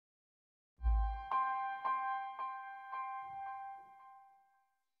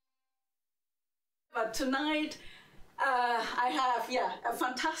But tonight, I have, a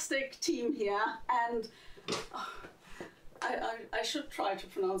fantastic team here, and I should try to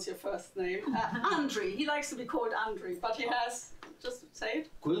pronounce your first name. Andri, he likes to be called Andri, but he has, just say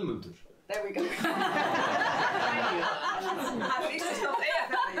it. Guđmundur. There we go.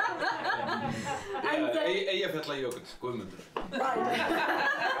 Eyjafjallajökull, Guðmundur. Right.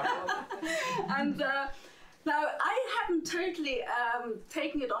 And now I hadn't totally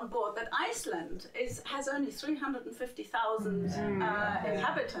taken it on board that Iceland has only 350,000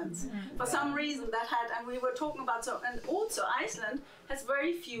 inhabitants. For some reason that had, and we were talking about, and also Iceland has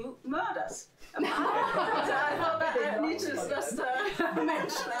very few murders. So I thought that I need to just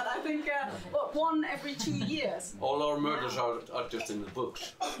mention that. I think one every 2 years. All our murders are just in the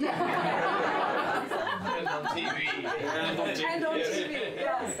books. And on TV. And on TV,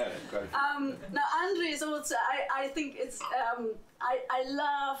 yes. Now Andri is also, I think it's, I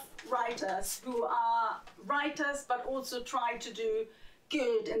love writers who are writers but also try to do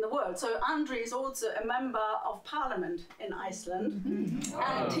good in the world. So Andri is also a member of parliament in Iceland,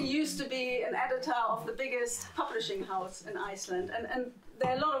 and he used to be an editor of the biggest publishing house in Iceland, and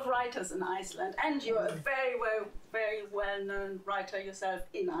there are a lot of writers in Iceland, and you're a very well-known writer yourself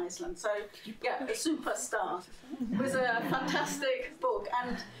in Iceland. So yeah, a superstar with a fantastic book.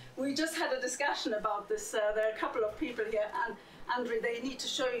 And we just had a discussion about this. There are a couple of people here, and Andri, they need to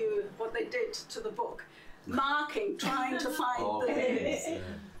show you what they did to the book. Marking, trying to find the names.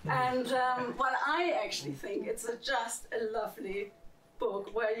 And well, I actually think it's just a lovely book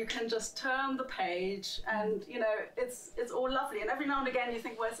where you can just turn the page, and you know, it's all lovely. And every now and again you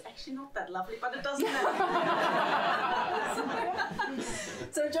think, well, it's actually not that lovely, but it doesn't matter.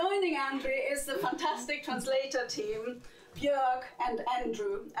 So joining Andri is the fantastic translator team, Björk and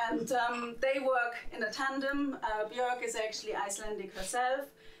Andrew, and they work in a tandem. Björk is actually Icelandic herself,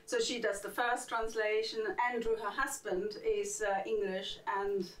 so she does the first translation. Andrew, her husband, is English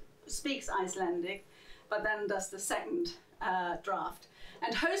and speaks Icelandic, but then does the second draft.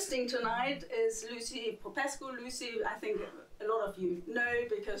 And hosting tonight is Lucy Popescu. Lucy, I think a lot of you know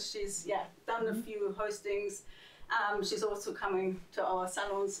because she's done a few hostings. She's also coming to our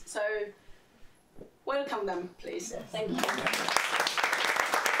salons, so welcome them, please. Thank you.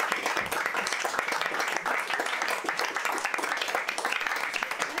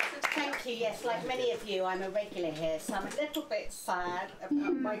 Thank you. Yes, like many of you, I'm a regular here, so I'm a little bit sad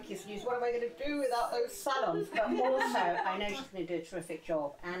about Mikey's news. What am I going to do without those salons? But also, I know she's going to do a terrific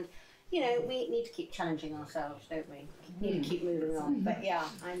job, and you know, we need to keep challenging ourselves, don't we? Need to keep moving on. But yeah,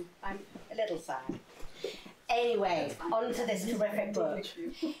 I'm a little sad. Anyway, on to this terrific book.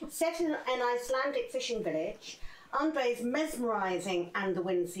 Set in an Icelandic fishing village, Andri's mesmerising And the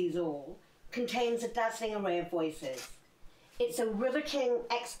Wind Sees All contains a dazzling array of voices. It's a riveting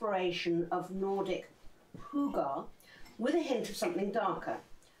exploration of Nordic hygge with a hint of something darker.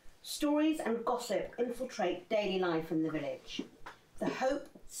 Stories and gossip infiltrate daily life in the village. The hope,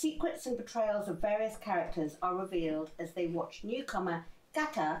 secrets and betrayals of various characters are revealed as they watch newcomer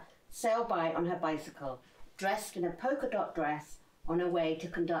Kata sail by on her bicycle, dressed in a polka-dot dress on her way to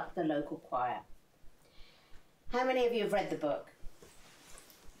conduct the local choir. How many of you have read the book?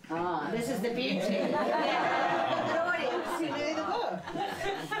 Ah, this is the beauty. An audience who know the book.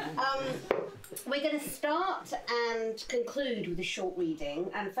 We're going to start and conclude with a short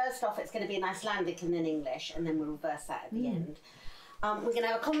reading, and first off it's going to be in Icelandic and then English, and then we'll reverse that at the end. We're going to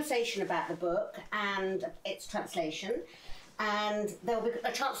have a conversation about the book and its translation, and there'll be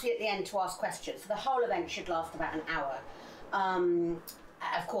a chance for you at the end to ask questions. So the whole event should last about an hour.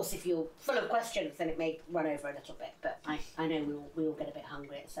 Of course, if you're full of questions, then it may run over a little bit, but I know we all get a bit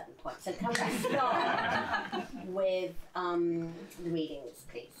hungry at a certain point. So can we start with the readings,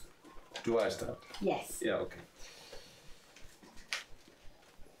 please? Do I start? Yes. Yeah, okay.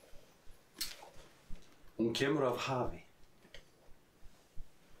 Hún kemur af hafi.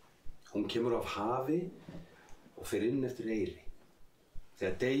 Hún kemur af hafi og fer inn eftir eyri.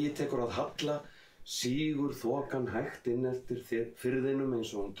 Þegar degi tekur að halla, sígur þokan hægt inn eftir firðinum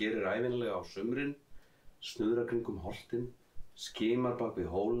eins og hún gerir ævinlega á sumrin, snuðrar kringum holtin, skimar bak við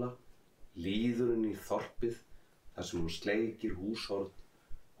hóla, líður inn í þorpið þar sem hún sleikir húshorn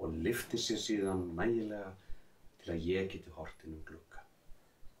og lyftir sér síðan nægilega til að ég geti horft inn glugga.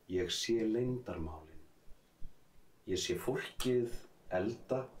 Ég sé leyndarmálin. Ég sé fólkið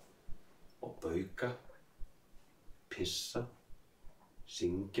elda og bauka, pissa,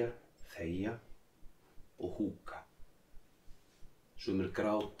 syngja, þegja og húka. Sumir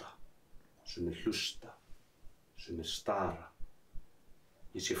gráta, sumir hlusta, sumir stara.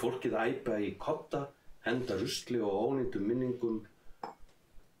 Ég sé fólkið æpa í kodda, henda rusli og ónýtum minningum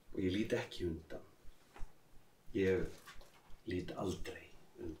og ég lít ekki undan. Ég lít aldrei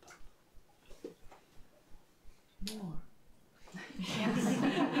undan. More.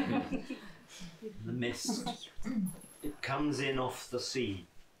 The mist. It comes in off the sea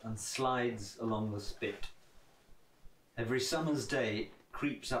and slides along the spit. Every summer's day it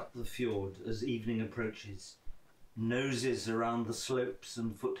creeps up the fjord as evening approaches, noses around the slopes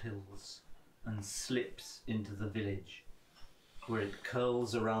and foothills, and slips into the village, where it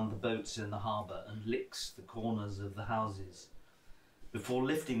curls around the boats in the harbour and licks the corners of the houses, before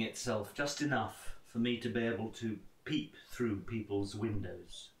lifting itself just enough for me to be able to peep through people's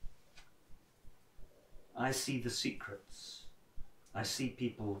windows. I see the secrets. I see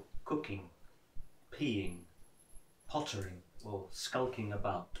people cooking, peeing, pottering, or skulking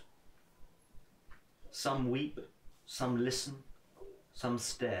about. Some weep, some listen, some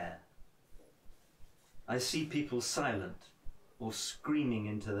stare. I see people silent or screaming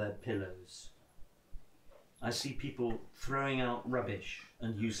into their pillows. I see people throwing out rubbish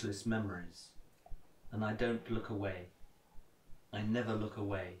and useless memories, and I don't look away. I never look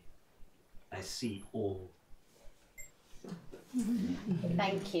away. I see all.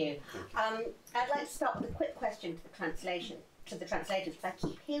 Thank you. I'd like to start with a quick question to the translation, to the translators, because I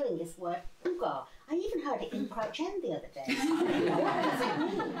keep hearing this word hygge. I even heard it in Crouch End the other day. What does it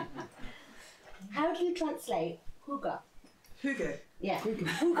mean? How do you translate hygge? Hygge. Yeah. Hygge.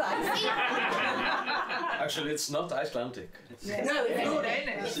 Actually, it's not Icelandic. Yes. No, it's not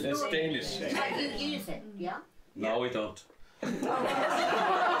Danish. It's Danish. But you use it, yeah? No, we don't.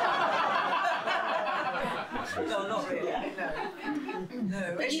 No, not really.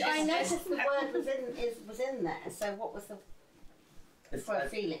 No. But I noticed the word was in there. So what was the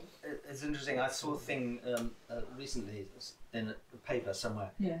feeling? It's interesting. I saw a thing recently in a paper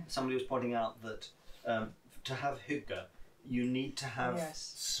somewhere. Yeah. Somebody was pointing out that to have hygge, you need to have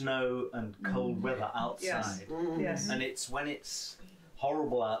snow and cold weather outside. Yes. And it's when it's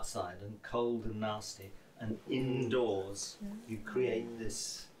horrible outside and cold and nasty and indoors, you create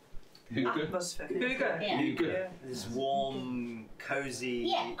this Atmosphere. Hygge. Yeah. Yeah. this warm, cozy.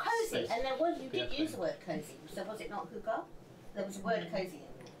 Yeah, cozy. space. And there was, you did use the word cozy. So was it not hygge? There was a word cozy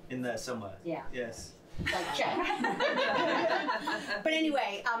In there somewhere. Yeah. Yes. like check. But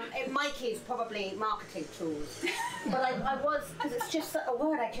anyway, Mikey's probably marketing tools. But I was, because it's just a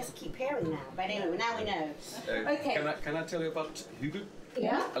word I just keep hearing now. But anyway, now we know. Okay. Can I tell you about hygge?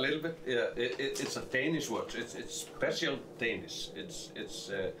 Yeah. A little bit. Yeah, it's a Danish word. It's special Danish.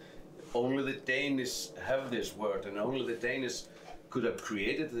 It's only the Danish have this word, and only the Danish could have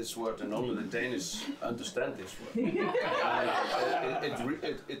created this word, and only the Danish understand this word.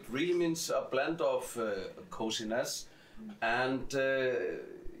 It really means a blend of coziness and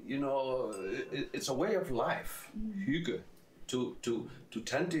you know, it's a way of life. Hygge, to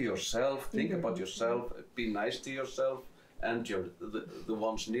tend to yourself, think about yourself, be nice to yourself and the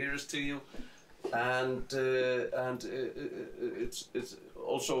ones nearest to you, and it's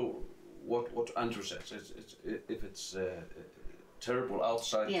also what Andrew says. If it's terrible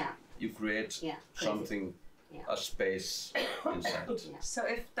outside, you create something, a space inside. So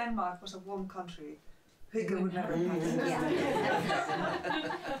if Denmark was a warm country, hygge would never happen.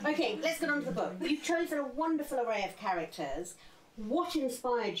 Okay, let's get on to the book. You've chosen a wonderful array of characters. What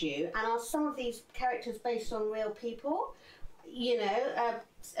inspired you, and are some of these characters based on real people? You know,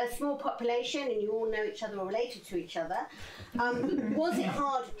 a small population and you all know each other or related to each other. Was it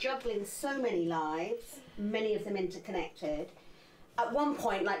hard juggling so many lives, many of them interconnected? At one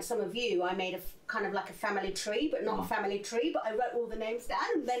point, like some of you, I made a kind of like a family tree, but not a family tree, but I wrote all the names down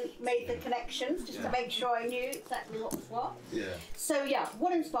and then made the connections just to make sure I knew exactly what was what. Yeah. So yeah,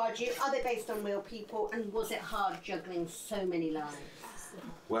 what inspired you? Are they based on real people, and was it hard juggling so many lives?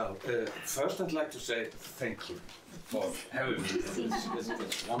 Well, first I'd like to say thank you for having me.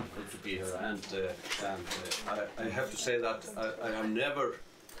 It's wonderful to be here, and I have to say that I have never,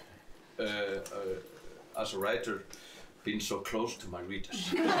 as a writer, been so close to my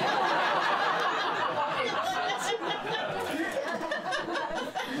readers.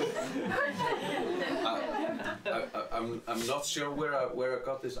 I'm not sure where I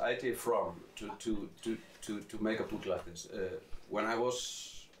got this idea from to make a book like this. When I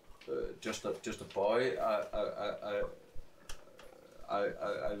was just a boy,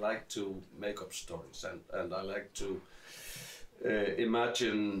 I like to make up stories, and I like to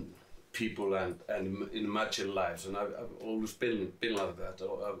imagine people and imagine lives, and I've always been like that.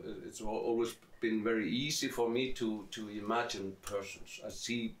 It's always been very easy for me to imagine persons. I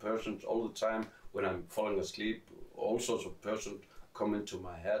see persons all the time when I'm falling asleep. All sorts of persons come into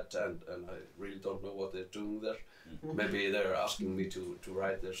my head, and I really don't know what they're doing there. Maybe they're asking me to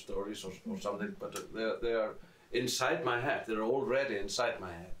write their stories or something, but they are inside my head. They're already inside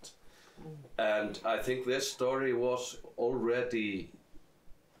my head. And I think this story was already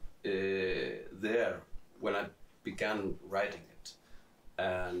there when I began writing it.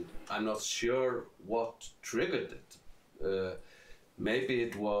 And I'm not sure what triggered it. Maybe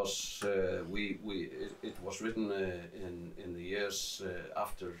it was it was written in the years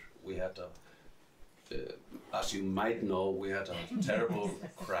after we had as you might know, we had a terrible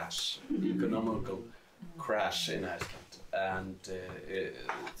crash, economical crash in Iceland, and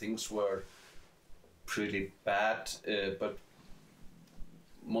things were pretty bad. But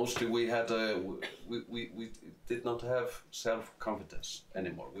mostly we had we did not have self-confidence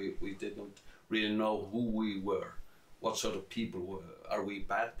anymore. We didn't really know who we were. What sort of people were? Are we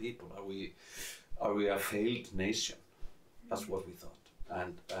bad people? Are we a failed nation? That's what we thought.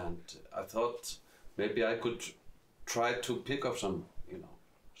 And I thought maybe I could try to pick up some,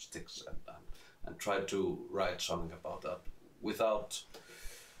 sticks and try to write something about that without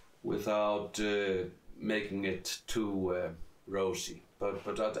making it too rosy. But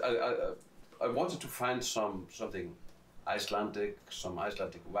I wanted to find something Icelandic, some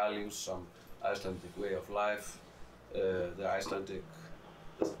Icelandic values, some Icelandic way of life. The Icelandic,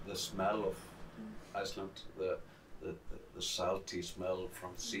 the smell of Iceland, the salty smell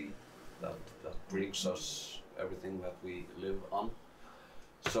from the sea that brings us everything that we live on.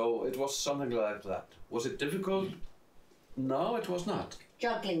 So it was something like that. Was it difficult? No, it was not.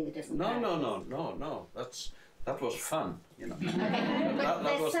 Juggling the different characters. No. That was fun, Okay, that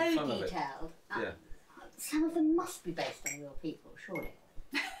they're was so the fun of it. detailed. Yeah. Some of them must be based on real people, surely.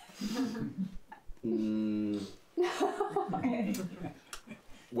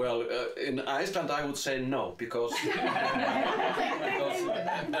 Well, in Iceland I would say no, because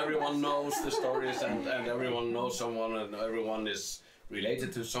everyone knows the stories and everyone knows someone and everyone is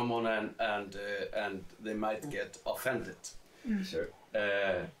related to someone and they might get offended. Sure.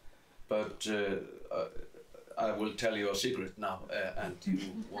 But I will tell you a secret now, and you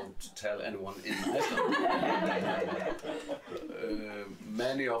won't tell anyone in Iceland.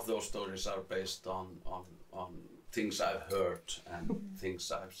 Many of those stories are based on things I've heard and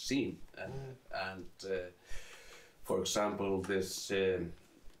things I've seen, and for example, this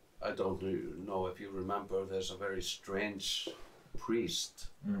I don't know if you remember. There's a very strange priest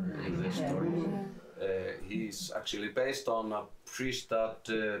in this story. He's actually based on a priest that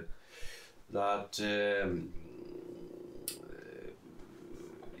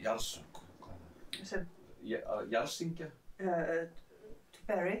Jarlsingja? To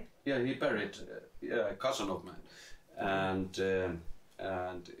bury? Yeah, he buried a cousin of mine, and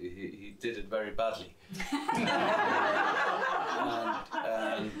he did it very badly.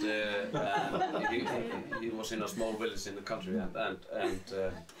 and he was in a small village in the country, and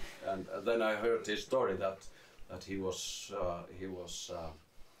then I heard his story that he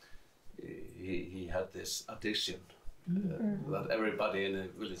had this addiction that everybody in the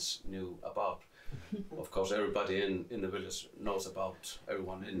village knew about. Of course, everybody in the village knows about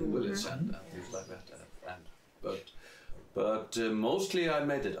everyone in the village and things like that. But mostly I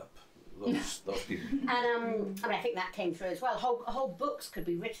made it up. Those people. And I think that came through as well. Whole books could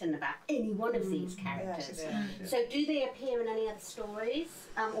be written about any one of these characters. Yes. So do they appear in any other stories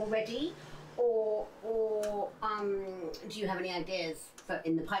already, or do you have any ideas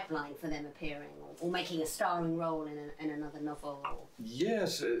in the pipeline for them appearing or making a starring role in another novel? Or?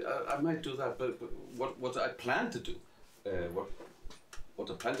 Yes, I might do that. But what I plan to do, what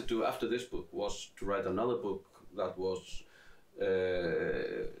I plan to do after this book was to write another book that was.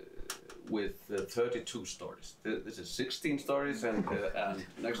 With 32 stories. This is 16 stories, and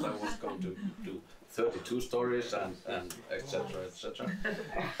next I was going to do 32 stories and etc.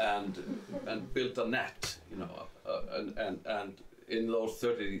 and build a net, and in those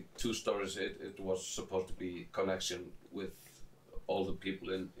 32 stories it was supposed to be connection with all the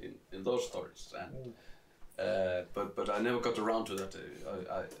people in those stories, and but I never got around to that.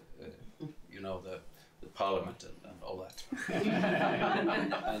 The parliament and all that.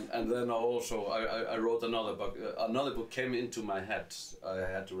 and then also I wrote another book. Another book came into my head. I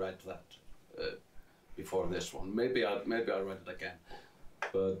had to write that before this one. Maybe I'll write it again.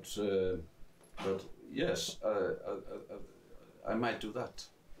 But yes, I might do that.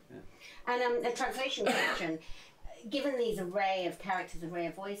 Yeah. And a translation question. Given these array of characters, array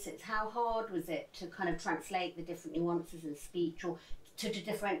of voices, how hard was it to kind of translate the different nuances in speech, or to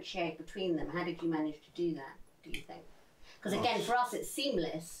differentiate between them? How did you manage to do that, do you think? Because again, for us it's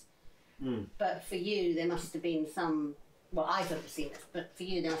seamless, but for you there must have been some, well, I thought it was seamless, but for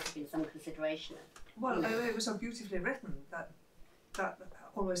you there must have been some consideration. Well, it was so beautifully written that that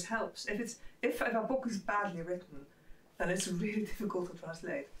always helps. If a book is badly written, then it's really difficult to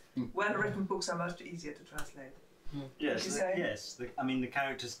translate. Well-written books are much easier to translate. Yes, I mean, the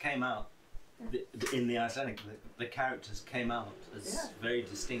characters came out in the Icelandic. The characters came out as very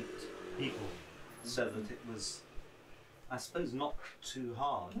distinct people, so that it was, I suppose, not too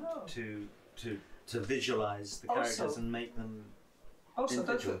hard to visualize the characters and make them. Also,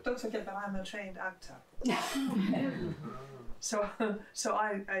 don't forget that I'm a trained actor. So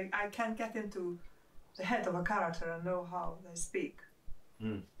I can get into the head of a character and know how they speak.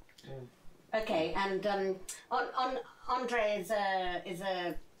 Okay, and Andre is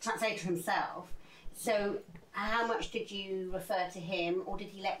a translator himself. So, how much did you refer to him, or did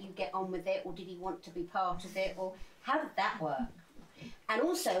he let you get on with it, or did he want to be part of it, or how did that work? And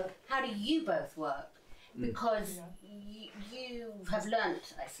also, how do you both work? Because you have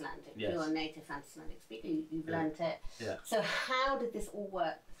learnt Icelandic. Yes. You're a native Icelandic speaker. You've learnt it. Yeah. So, how did this all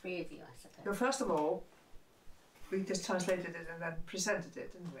work, the three of you, I suppose? So first of all, we just translated it and then presented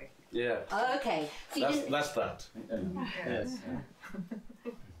it, didn't we? Yeah. Oh, okay. So That's that. Yes.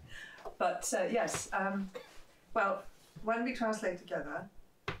 But yes, well, when we translate together,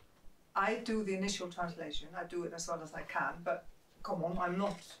 I do the initial translation. I do it as well as I can, but come on, I'm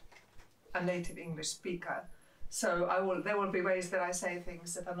not a native English speaker, so there will be ways that I say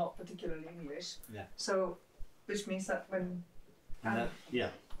things that are not particularly English. Yeah. So, which means that when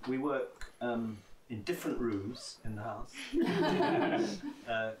we work in different rooms in the house,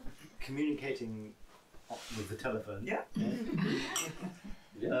 communicating with the telephone. Yeah.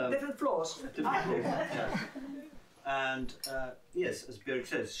 Yeah. Different floors. Different floors, yeah. And yes, as Björk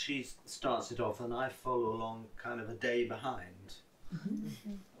says, she starts it off, and I follow along, kind of a day behind,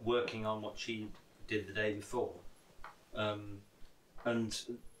 working on what she did the day before, and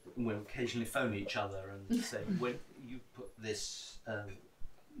we'll occasionally phone each other and say, "When you put this,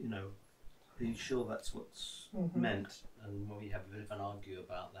 you know, are you sure that's what's meant?" And we have a bit of an argue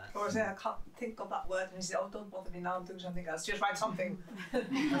about that. Or say, I can't think of that word, and you say, "Oh, don't bother me now, I'm doing something else. Just write something."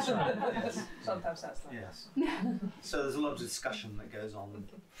 That's right. Yes. Sometimes that's like Yes. So there's a lot of discussion that goes on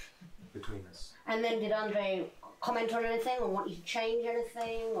between us. And then did Andre comment on anything, or want you to change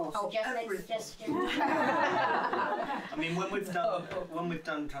anything, or suggest any suggestions? I mean, when we've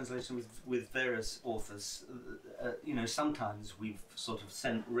done translation with various authors, you know, sometimes we've sort of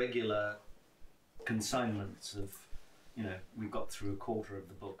sent regular consignments of, you know, we've got through a quarter of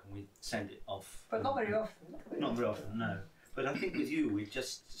the book and we send it off. But not very often. Not very often, no. But I think with you, we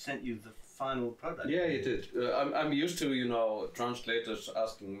just sent you the final product. Yeah, you did. I'm used to, you know, translators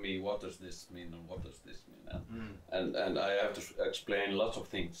asking me, what does this mean and what does this mean? And I have to explain lots of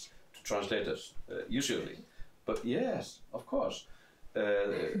things to translators, usually. But yes, of course.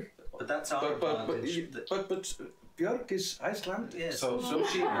 But that's our advantage. But Björk is Icelandic, yes. so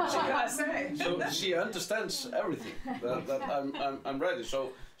she understands everything that I'm ready.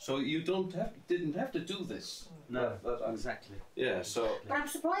 So you didn't have to do this. No, exactly. Yeah. So. But I'm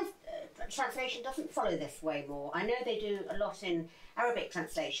surprised translation doesn't follow this way more. I know they do a lot in Arabic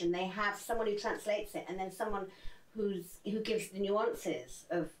translation. They have someone who translates it, and then someone who gives the nuances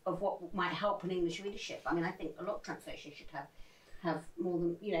of what might help an English readership. I mean, I think a lot of translation should have more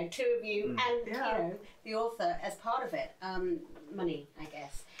than, you know, two of you and you know, the author as part of it. Money, I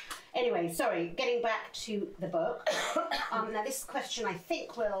guess. Anyway, sorry, getting back to the book. Now this question I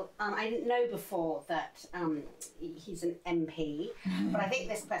think will, I didn't know before that he's an MP, but I think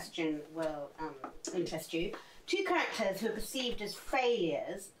this question will interest you. Two characters who are perceived as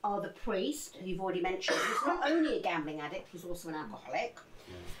failures are the priest, who you've already mentioned, who's not only a gambling addict, he's also an alcoholic.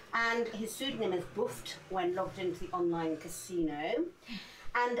 And his pseudonym is Buffed when logged into the online casino.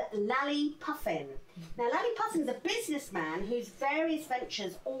 And Lally Puffin. Now, Lally Puffin's a businessman whose various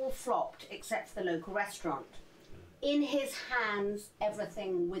ventures all flopped except for the local restaurant. In his hands,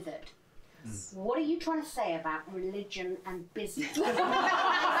 everything withered. What are you trying to say about religion and business? Well,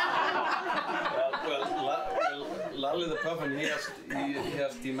 Lally the Puffin, he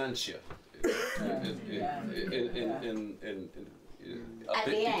has dementia. At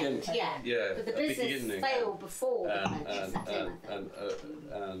the end, yeah. But the business failed before the dementia set in,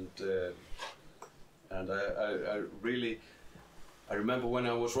 and I really, I remember when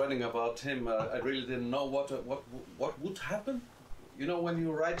I was writing about him, I really didn't know what would happen. You know, when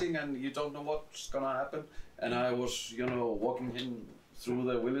you're writing and you don't know what's gonna happen, and I was, you know, walking him through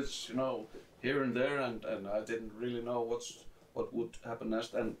the village, you know, here and there, and I didn't really know what would happen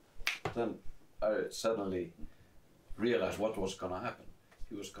next, and then I suddenly realized what was gonna happen.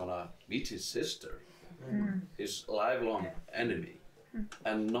 He was gonna meet his sister, his lifelong enemy,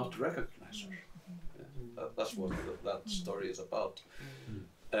 and not recognize her. That's what that story is about.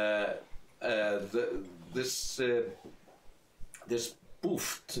 This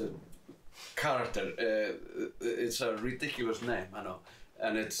spoofed character, it's a ridiculous name, I know,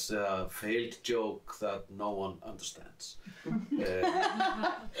 and it's a failed joke that no one understands.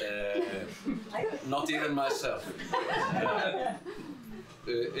 Not even myself.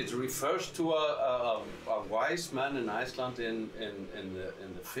 It refers to a wise man in Iceland in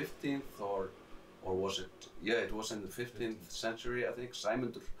the 15th or was it? Yeah, it was in the 15th century, I think.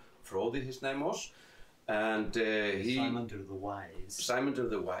 Sæmundur Fróði, his name was, and Sæmundur the Wise. Sæmundur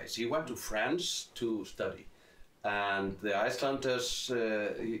the Wise. He went to France to study, and the Icelanders.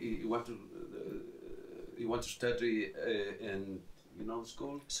 He went to study in. You know the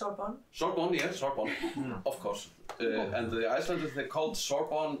school? Sorbonne? Sorbonne, yes, Sorbonne, of course. And the Icelanders, they called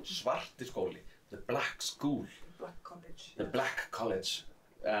Sorbonne Svarti skóli, the black school. Black college. The black college.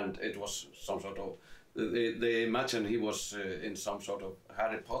 And it was some sort of, they imagine he was in some sort of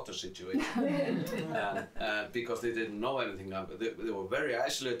Harry Potter situation. and because they didn't know anything about it. They were very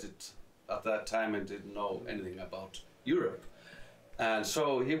isolated at that time and didn't know anything about Europe. And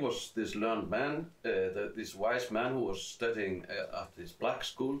so he was this learned man, this wise man who was studying at this black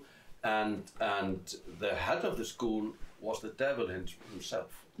school, and the head of the school was the devil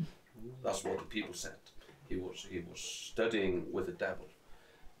himself. That's what the people said. He was studying with the devil,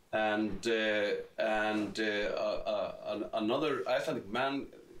 and another Icelandic man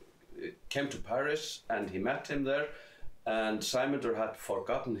came to Paris, and he met him there. And Sæmundur had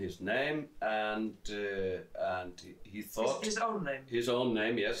forgotten his name, and he thought his own name. His own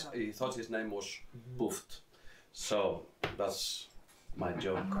name, yes. Yeah. He thought his name was Buft. So that's my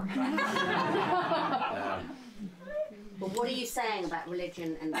joke. But what are you saying about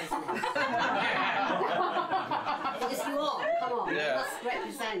religion and business? Because you are. Come on, yeah. You must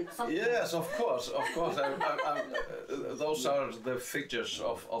represent something. Yes, of course. Those are the figures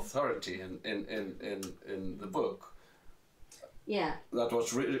of authority in the book. Yeah. That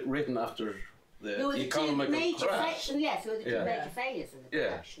was written after the economic crash. Yes, there were the two major failures in the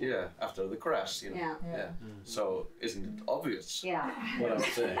crash. Yeah, after the crash, you know. Yeah. So isn't it obvious? Yeah. What I'm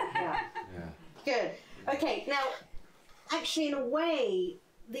saying? Yeah. Good. Okay. Now, actually, in a way,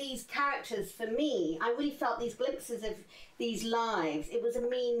 these characters, for me, I really felt these glimpses of these lives. It was a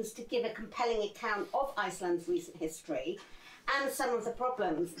means to give a compelling account of Iceland's recent history and some of the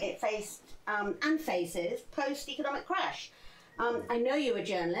problems it faced and faces post-economic crash. I know you're a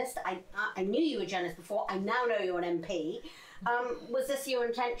journalist. I knew you were a journalist before. I now know you're an MP. Was this your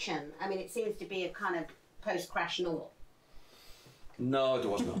intention? I mean, it seems to be a kind of post-crash novel. No, it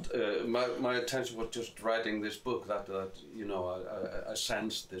was not. My intention was just writing this book. That you know, I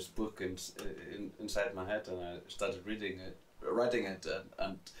sensed this book inside my head, and I started writing it,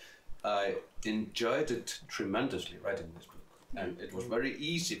 and I enjoyed it tremendously writing this book, and it was very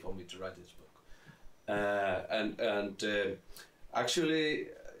easy for me to write this book. Actually,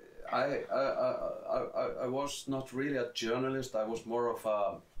 I was not really a journalist. I was more of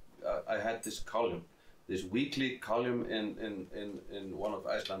I had this column, this weekly column in one of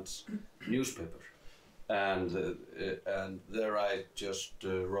Iceland's newspapers, and there I just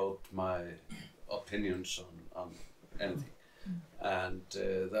wrote my opinions on anything, and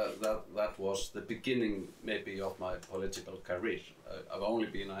that was the beginning maybe of my political career. I've only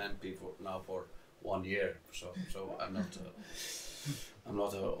been an MP for 1 year, so I'm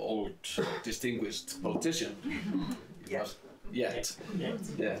not an old distinguished politician. Yet.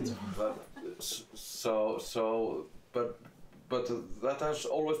 But that has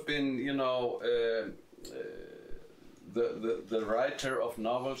always been, you know, the writer of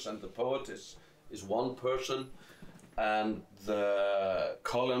novels and the poet is one person, and the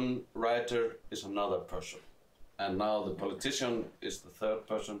column writer is another person, and now the politician is the third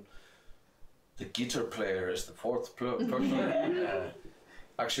person. The guitar player is the fourth person.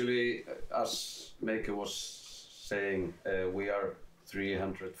 Actually, as Meike was saying, we are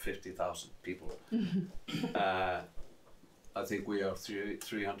 350,000 people. I think we are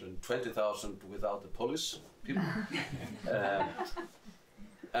 320,000 without the police people.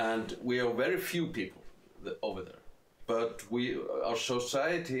 And we are very few people over there. But our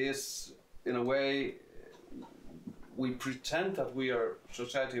society is, in a way, we pretend that we are a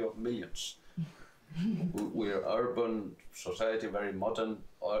society of millions. We are urban society, very modern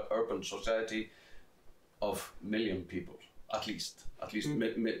urban society of million people, at least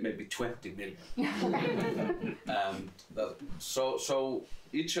maybe 20 million. And so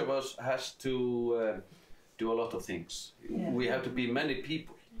each of us has to do a lot of things. We have to be many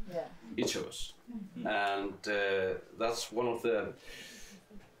people, each of us, and that's one of the.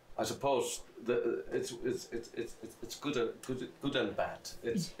 I suppose it's good and bad.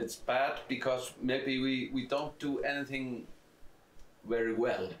 It's bad because maybe we don't do anything very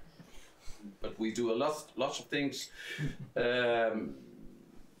well, but we do lots of things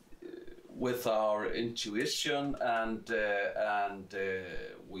with our intuition, and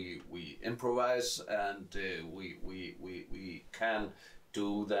we improvise, and we can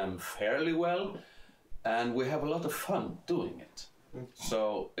do them fairly well, and we have a lot of fun doing it.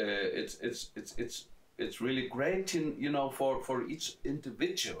 So it's really great, for each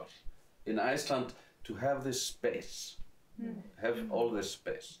individual in Iceland to have this space, have all this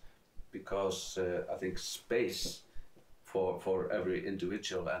space, because I think space for every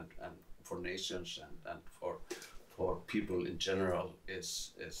individual and for nations and for people in general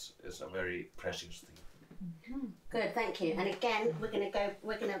is a very precious thing. Good, thank you. And again, we're going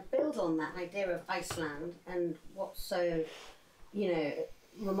to build on that idea of Iceland and what's so,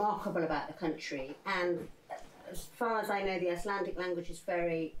 remarkable about the country. And as far as I know, the Icelandic language is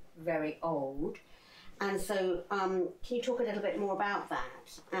very, very old. And so, can you talk a little bit more about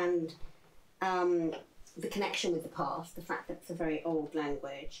that and the connection with the past, the fact that it's a very old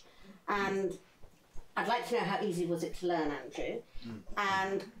language? And I'd like to know, how easy was it to learn, Andrew?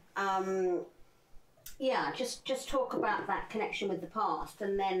 And just talk about that connection with the past.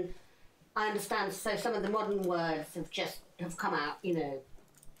 And then I understand, so some of the modern words have come out,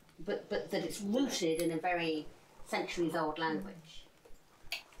 but that it's rooted in a very centuries old language.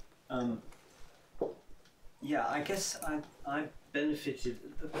 I guess I benefited.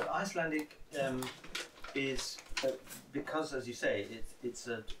 The Icelandic is because, as you say, it's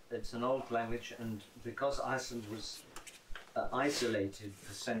an old language, and because Iceland was isolated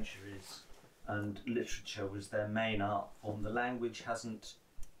for centuries, and literature was their main art form, the language hasn't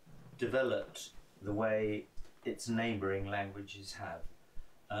developed the way its neighbouring languages have.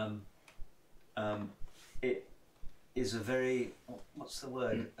 It is a very, what's the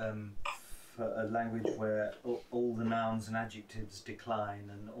word, for a language where all the nouns and adjectives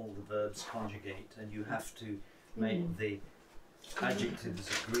decline and all the verbs conjugate, and you have to make the adjectives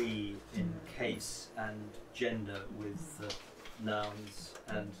agree in case and gender with the nouns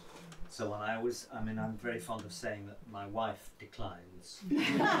and so on. I'm very fond of saying that my wife declines.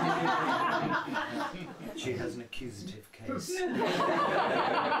 She has an accusative case.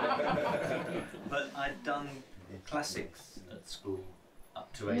 But I'd done classics at school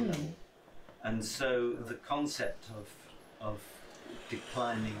up to A level, and so the concept of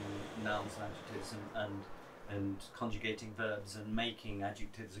declining nouns and adjectives and conjugating verbs and making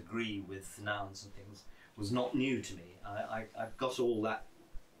adjectives agree with nouns and things was not new to me. I got all that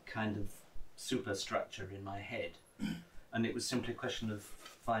kind of superstructure in my head, and it was simply a question of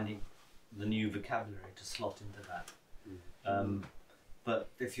finding the new vocabulary to slot into that. But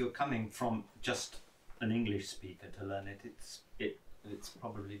if you're coming from just an English speaker to learn it, it's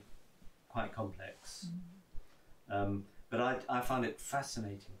probably quite complex. But I found it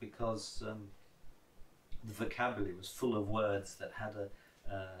fascinating because the vocabulary was full of words that had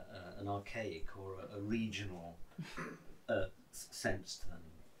an archaic or a regional sense to them.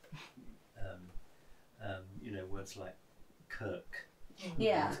 Words like kirk.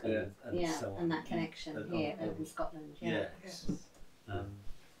 And so on. and that connection here over in Scotland. Yes.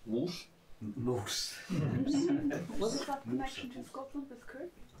 Moose. Moose. Was it that connection to Scotland with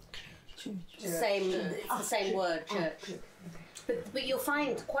kirk? It's the same word, church. But you'll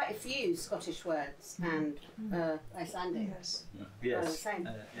find quite a few Scottish words and Icelandic. Yes. Yes. The same.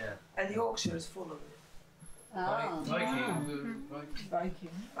 And Yorkshire is full of it. Oh.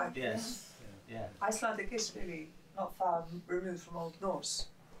 Viking. Yes. Yeah. Icelandic is really not far removed from Old Norse.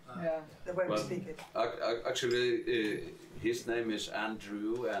 The way we speak it. Actually, his name is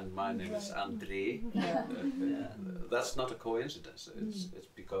Andrew and my name is Andri. That's not a coincidence. It's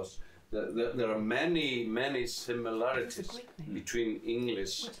because there are many similarities between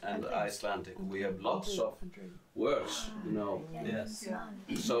English and Icelandic. We have lots of words, Yes.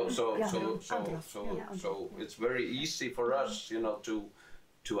 So it's very easy for us,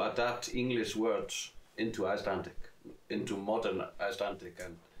 to adapt English words into Icelandic, into modern Icelandic,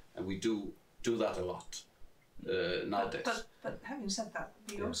 and we do that a lot nowadays. But having said that,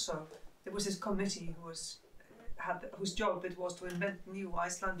 there was this committee whose job it was to invent new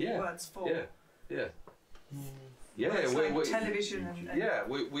Icelandic words for television and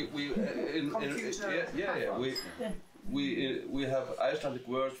computer. We have Icelandic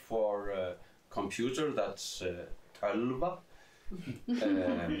words for computer. That's tölva.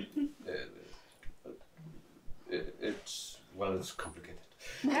 It's complicated.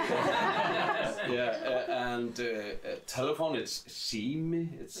 and telephone, it's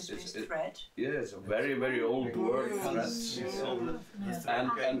sími. It's thread. Yeah, it's a very old word.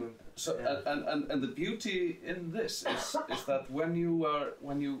 And the beauty in this is that when you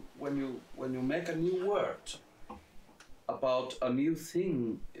make a new word about a new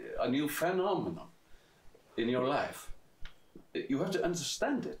thing, a new phenomenon in your life, you have to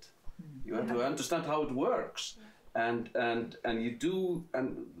understand it. You have to understand how it works, and the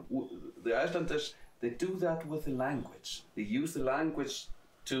Icelanders, they do that with the language. They use the language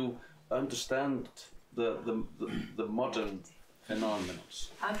to understand the modern phenomena.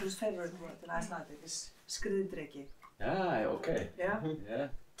 Andrew's favorite word in Icelandic is skriðdreki. Ah, okay. Yeah. Yeah.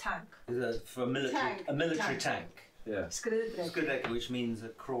 Tank. For a military tank. Yeah. Skriðdreki. Skriðdreki, which means a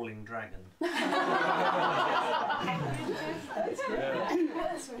crawling dragon.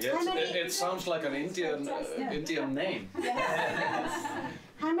 It sounds like an Indian name.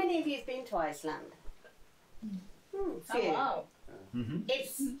 How many of you have been to Iceland? Few. wow.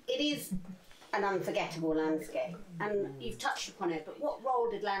 It is an unforgettable landscape, and you've touched upon it. But what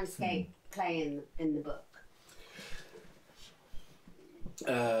role did landscape play in the book?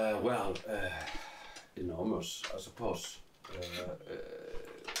 Enormous, I suppose.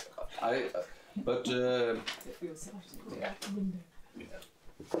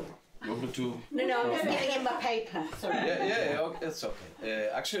 You want me to? No, I'm just giving him a paper. Sorry. Yeah, it's okay.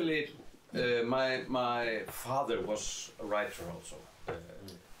 Actually, my father was a writer also,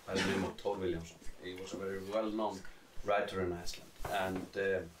 by the name of Thor Williamson. He was a very well-known writer in Iceland,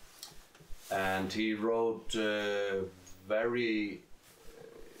 and he wrote very.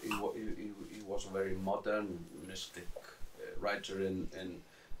 He was a very modernistic writer.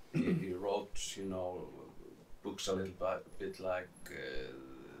 He wrote, books a little bit like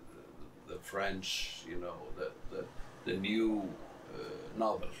the French, the new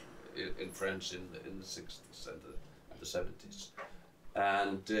novel in French in the 60s and the 70s.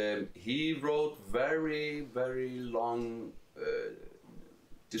 And he wrote very long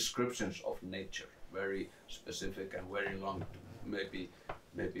descriptions of nature, very specific and very long, maybe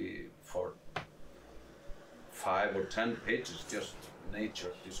for 5 or 10 pages, just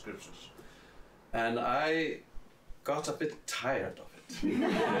nature descriptions. And I got a bit tired of it.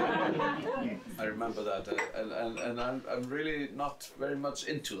 I remember that, and I'm really not very much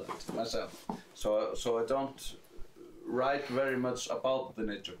into that myself. So I don't write very much about the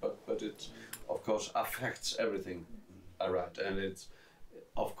nature, but it of course affects everything I write, and it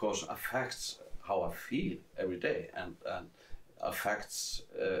of course affects how I feel every day, and affects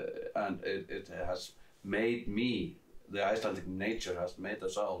and it has made me. The Icelandic nature has made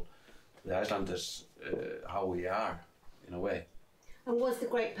us all, the Icelanders, how we are, in a way. And was the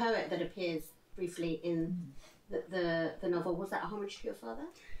great poet that appears briefly in the novel, was that a homage to your father?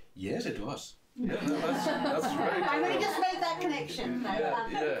 Yes, it was. Yeah, that's very I really just made that connection,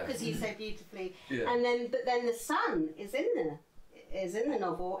 because you so beautifully. Yeah. And but then the son is in the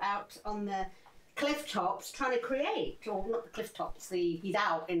novel, out on the cliff tops trying to create, or not the cliff tops, he's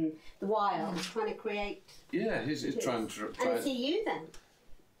out in the wild trying to create. Yeah, he's trying to. And is he you then?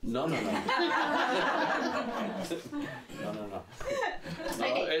 No. No,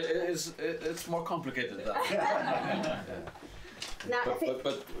 it's more complicated than that. Yeah. Now,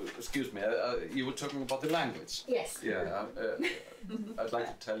 but excuse me, you were talking about the language. Yes. Yeah, I'd like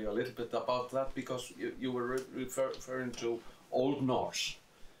to tell you a little bit about that, because you were referring to Old Norse.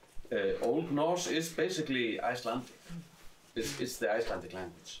 Old Norse is basically Icelandic. It's the Icelandic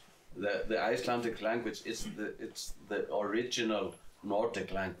language. The Icelandic language is the original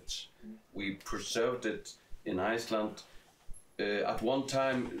Nordic language. We preserved it in Iceland. At one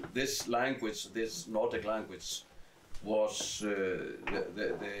time, this language, this Nordic language, was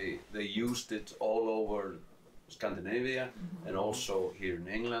they used it all over Scandinavia, and also here in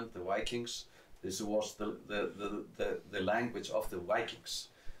England, the Vikings. This was the language of the Vikings,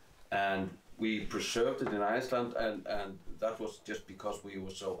 and we preserved it in Iceland, and that was just because we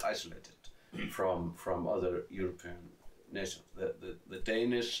were so isolated from other European nations. The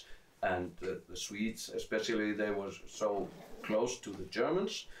Danish and the Swedes, especially, they were so close to the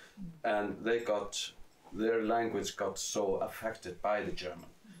Germans, and their language got so affected by the German.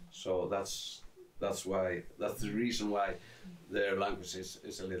 So that's the reason why their language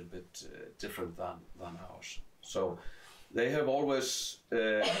is a little bit different than ours. So they have always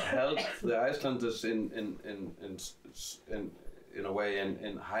held the Icelanders in a way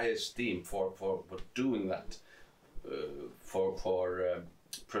in high esteem for doing that, for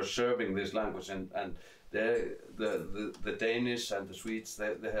preserving this language, and the Danish and the Swedes,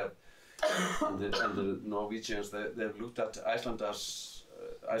 they have and the Norwegians, they've looked at Iceland as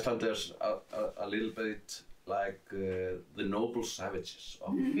Icelanders a little bit like the noble savages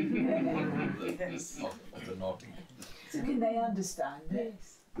of, of the Nordic. So can they understand it?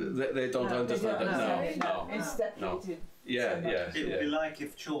 They don't understand it. No. It's separated. Yeah, so much. yeah. It would be like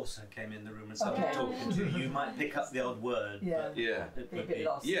if Chaucer came in the room and started Okay. talking to you. You might pick up the odd word, Yeah. but Yeah. it Be a would bit be...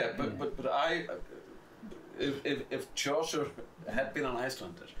 lost. Yeah, but I, if Chaucer had been an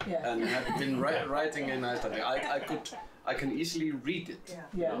Icelander Yeah. and had been writing in Icelandic, I can easily read it,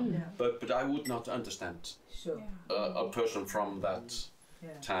 Yeah. Yeah. but I would not understand Sure. a person from that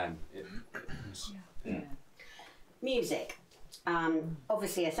Yeah. time. Yeah. Music,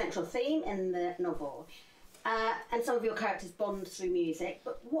 obviously a central theme in the novel, and some of your characters bond through music.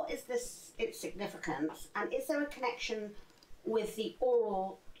 But what is its significance, and is there a connection with the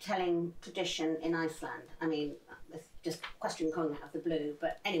oral telling tradition in Iceland? I mean, it's just a question coming out of the blue,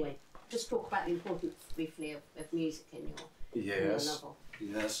 but anyway, just talk about the importance briefly of music in your novel.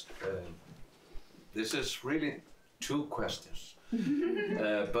 Yes. This is really two questions,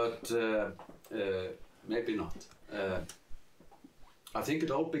 but maybe not. I think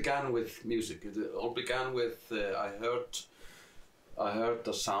it all began with music. It all began with I heard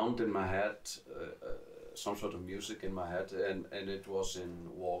a sound in my head, some sort of music in my head, and it was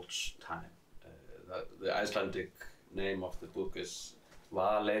in waltz time. The Icelandic name of the book is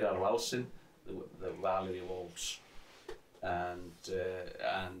Valeyrar Valsin, the Valley Waltz, and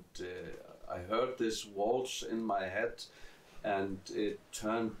I heard this waltz in my head, and it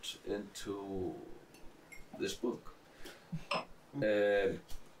turned into this book.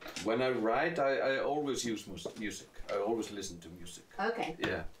 When I write, I always use music. I always listen to music. Okay.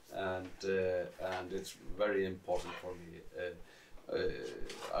 Yeah, and it's very important for me.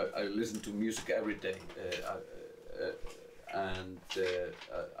 I listen to music every day, and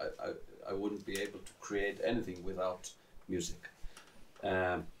I wouldn't be able to create anything without music.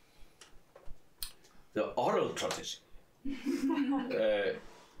 The oral tradition,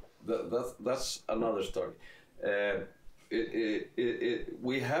 that's another story.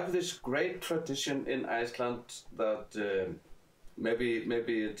 We have this great tradition in Iceland that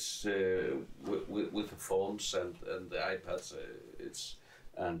maybe it's with the phones and the iPads,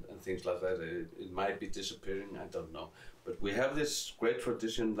 and things like that. It might be disappearing. I don't know. But we have this great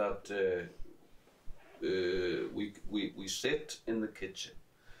tradition that we sit in the kitchen.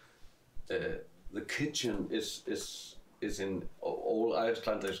 The kitchen is in all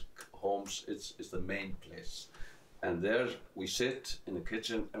Icelandic homes. It's the main place. And there we sit in the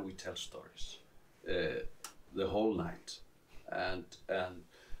kitchen and we tell stories the whole night, and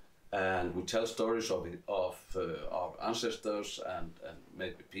we tell stories of our ancestors and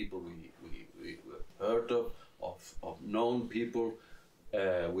maybe people we heard of known people.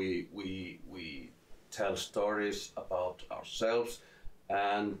 We tell stories about ourselves,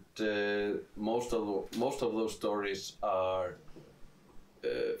 and most of those stories are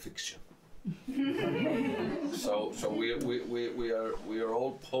fiction. So we are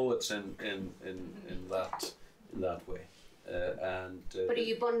all poets in that way, and. But are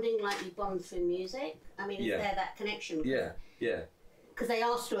you bonding like you bond through music? I mean, is there that connection? Yeah. Because they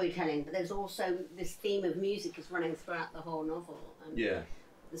are storytelling, but there's also this theme of music is running throughout the whole novel. And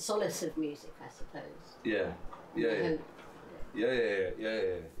the solace of music, I suppose. Yeah.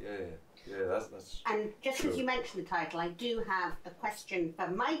 That's. And just true. as you mentioned the title, I do have a question for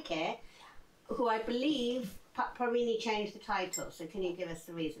Maike, who I believe Peirenepress changed the title. So can you give us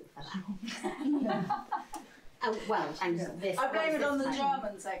the reason for that? And this. I blame it on the time.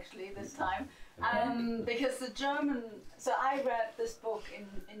 Germans actually this time, because the German. So I read this book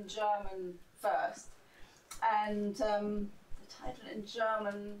in German first, and the title in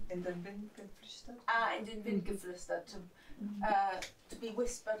German. In den Wind geflüstert. In den Wind geflüstert, to be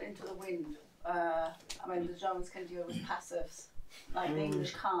whispered into the wind. I mean, the Germans can deal with passives, like the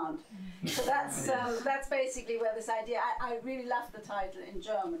English can't. So that's basically where this idea. I really love the title in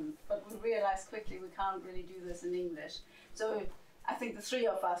German, but we realized quickly we can't really do this in English. So I think the three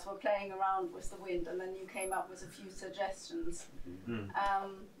of us were playing around with the wind, and then you came up with a few suggestions, and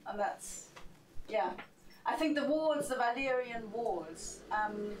that's I think the walls, the Valerian walls.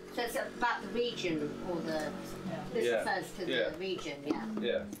 So it's about the region, or this refers to the region,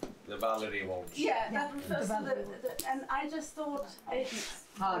 Yeah, the Valerie waltz. Yeah, that refers to the and I just thought it's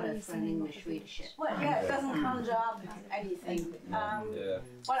harder for an English readership. well, it doesn't conjure up anything. Well,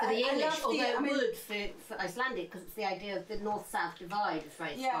 For the English, love although it I mean, would for Icelandic, because it's the idea of the north-south divide is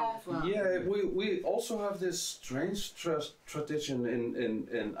very strong as well. Yeah, we also have this strange tradition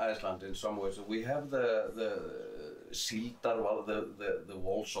in Iceland in some ways. We have the síldar, the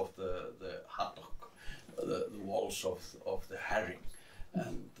walls of the haddock, the walls of the herring,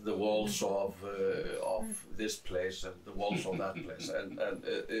 the walls of this place and the walls of that place, and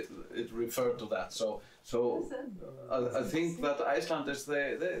it referred to that. So I think that Icelanders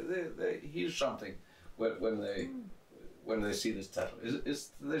they hear something when they see this title.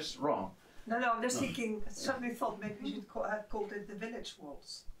 Is this wrong? No, I'm just thinking. I suddenly thought maybe we should have called it the village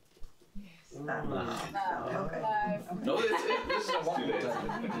walls. Yes. No, No. this is a wonderful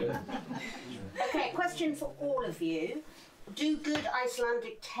title. Yeah. Okay, question for all of you. Do good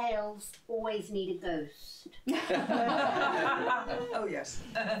Icelandic tales always need a ghost? Oh yes.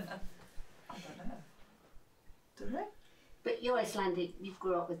 I don't know. Do they? But you're Icelandic, you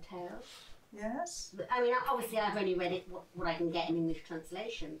grew up with tales. Yes. I mean, obviously I've only read it, what I can get in English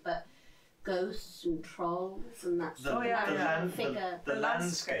translation, but ghosts and trolls and that sort of figure. The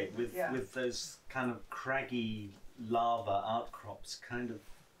landscape with those kind of craggy lava outcrops, kind of,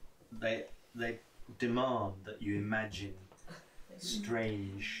 they demand that you imagine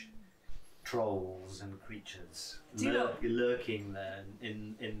strange trolls and creatures lurking there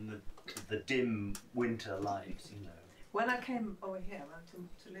in the dim winter light, you know. When I came over here,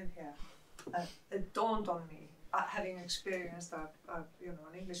 to live here, it dawned on me, having experienced an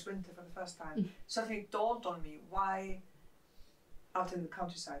English winter for the first time, suddenly it dawned on me why, out in the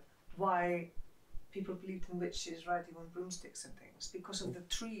countryside, why people believed in witches riding on broomsticks and things, because of the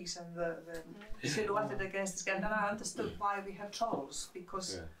trees and the silhouetted against the sky. And then I understood why we have trolls,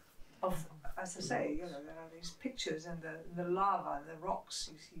 because of, as I say, there are these pictures and the lava and the rocks,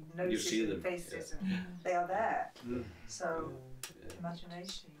 you see noses and faces, and they are there. So,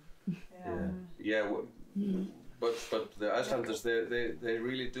 imagination. But the Icelanders, they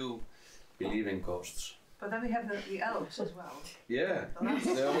really do believe in ghosts. But then we have the elves as well. Yeah,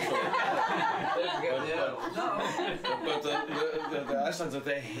 they also. But the Icelanders,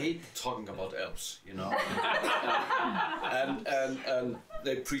 they hate talking about elves, you know, and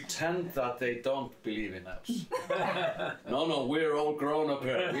they pretend that they don't believe in elves. No, we're all grown up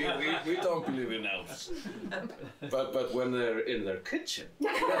here. We don't believe in elves. But when they're in their kitchen,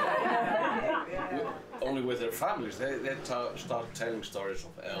 only with their families, they start telling stories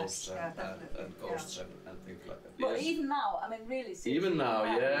of elves and ghosts and things like that. Well, even now, I mean, really. Even now,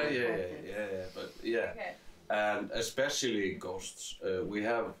 Okay. And especially ghosts. We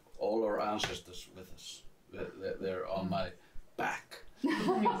have all our ancestors with us. They're on my back,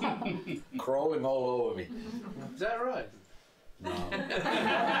 crawling all over me. Is that right? No.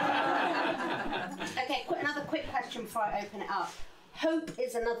 Okay, another quick question before I open it up. Hope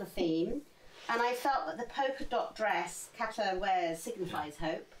is another theme, and I felt that the polka-dot dress Kata wears signifies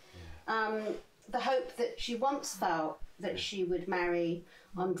hope. The hope that she once felt that she would marry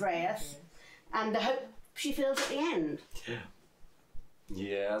Andreas, and the hope she feels at the end.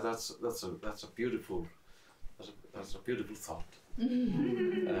 Yeah, that's a beautiful thought.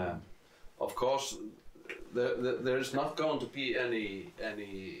 Of course, there's not going to be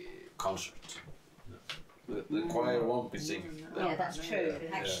any concert. The choir won't be singing. Yeah, that's true.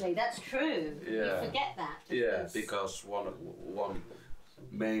 Actually, that's true. Yeah. You forget that. Because one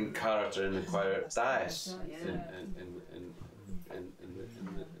main character in the choir dies in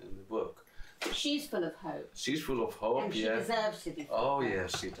the book. She's full of hope. She's full of hope, and she deserves to be full of hope.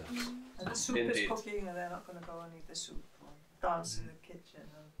 Yes, she does. And the soup is cooking and they're not going to go and eat the soup or dance in the kitchen.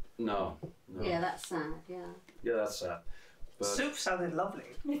 No. Yeah, that's sad, yeah. Yeah, that's sad. But soup sounded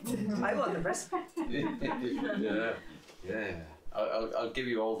lovely. I want the recipe. Yeah. I'll give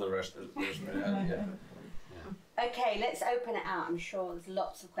you all the rest. Okay, let's open it out. I'm sure there's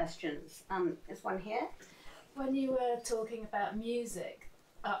lots of questions. There's one here. When you were talking about music,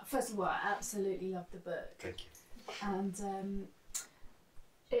 first of all, I absolutely love the book. Thank you. And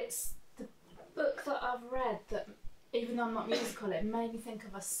it's the book that I've read that, even though I'm not musical, it made me think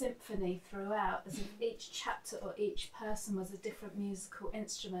of a symphony throughout, as if each chapter or each person was a different musical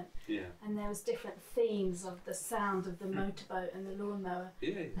instrument. Yeah. And there was different themes of the sound of the motorboat and the lawnmower.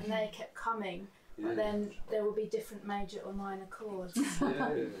 Yeah. And they kept coming. But then there will be different major or minor chords. And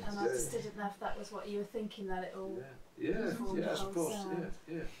I just didn't know if that was what you were thinking, that it all I suppose.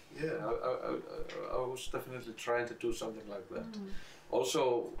 I was definitely trying to do something like that.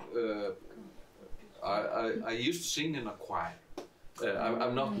 Also, I used to sing in a choir.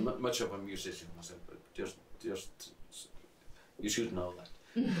 I'm not much of a musician myself, but just you should know that.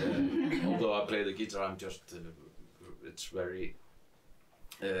 Although I play the guitar, I'm just it's very.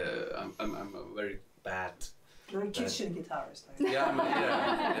 I'm a very bad. You're a kitchen guitarist.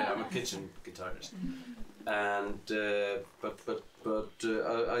 I'm a kitchen guitarist, and but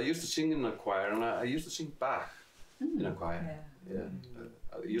I used to sing in a choir, and I used to sing Bach in a choir.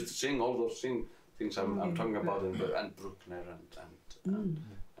 I used to sing all those things I'm talking about, and Bruckner and and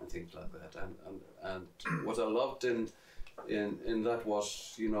things like that. And what I loved in that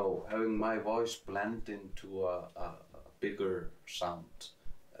was, you know, having my voice blend into a bigger sound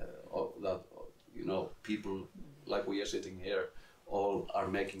that, you know, people like we are sitting here all are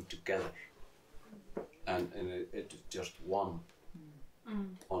making together, and it's just one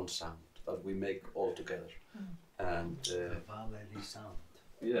sound that we make all together. And the Valerie sound.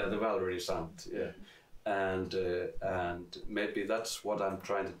 Yeah, the Valerie sound. Yeah, and maybe that's what I'm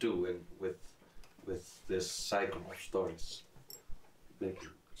trying to do with this cycle of stories.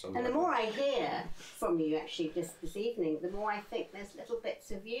 And the more I hear from you actually just this evening, the more I think there's little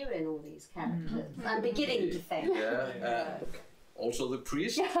bits of you in all these characters. I'm beginning to think. Yeah, also the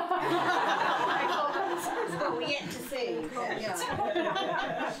priest. Well, we're yet to see. But, yeah.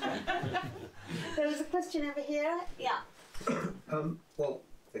 There was a question over here. Yeah. Well,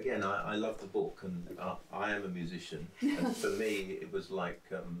 again, I love the book, and I am a musician. And for me, it was like,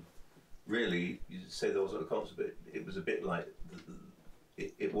 really, you say there was a concert, but it was a bit like,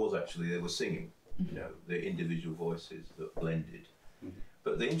 it was actually, they were singing, you know, the individual voices that blended.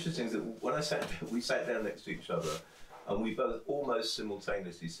 But the interesting thing is that when we sat down next to each other, and we both almost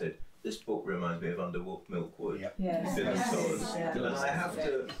simultaneously said, this book reminds me of Under Milkwood. Yes. And I have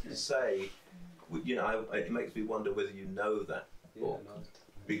to say, you know, it makes me wonder whether you know that book,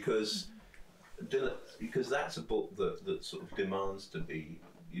 because that's a book that sort of demands to be,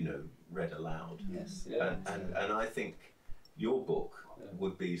 you know, read aloud. Yes. And I think your book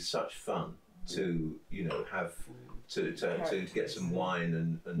would be such fun to, you know, have to get some wine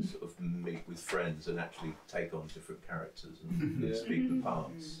and sort of meet with friends and actually take on different characters and speak the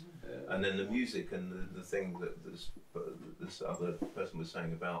parts. And then the music and the thing that this other person was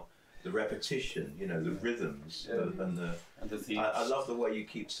saying about the repetition, you know, the rhythms and the themes. I love the way you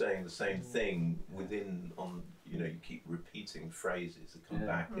keep saying the same thing within you know, you keep repeating phrases that come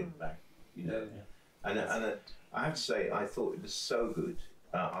back and back, you know. And I have to say, I thought it was so good.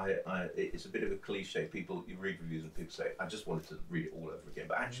 It's a bit of a cliche. You read reviews and people say, I just wanted to read it all over again.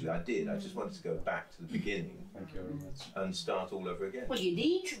 But actually I did. I just wanted to go back to the beginning. Thank you very much. And start all over again. Well, you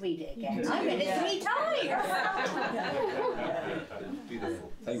need to read it again. I read it 3 times.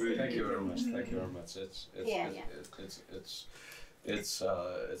 Beautiful. Thank you very much. Thank you very much.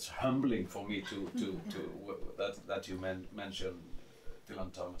 It's humbling for me to that you mention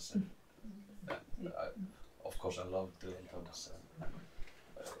Dylan Thomas. Of course, I love Dylan Thomas and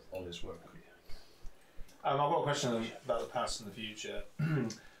all his work. I've got a question about the past and the future.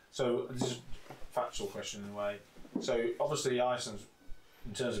 So this is a factual question in a way. So obviously Iceland's,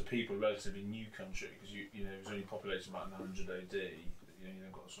 in terms of people, a relatively new country, because you know it was only populated about 900 AD. You know,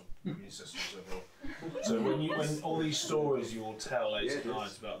 you've got some predecessors overall. So when all these stories you all tell late at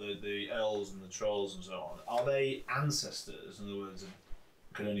night about the elves and the trolls and so on, are they ancestors? In other words,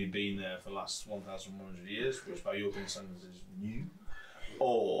 could only have been there for the last 1,100 years, which by European standards is new?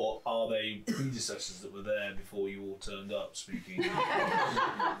 Or are they predecessors that were there before you all turned up speaking?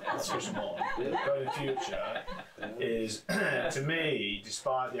 That's question one. But in the future is, to me,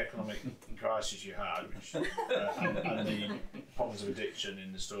 despite the economic crisis you had, which, and the problems of addiction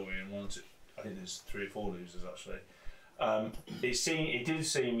in the story, and I think there's 3 or 4 losers actually, it did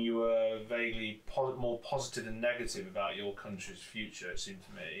seem you were vaguely more positive than negative about your country's future, it seemed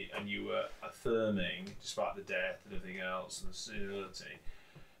to me, and you were affirming, despite the death and everything else and the senility.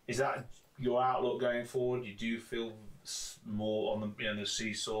 Is that your outlook going forward? You do feel more on the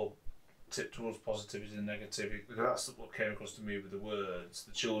seesaw tip towards positivity than negativity? Because that's what came across to me with the words.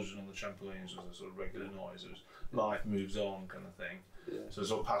 The children on the trampolines was a sort of regular noise. It was life moves on kind of thing. Yeah. So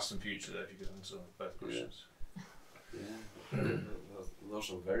sort of past and future there, if you could answer both questions. Yeah, those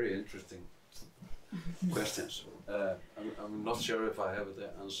are very interesting questions. I'm not sure if I have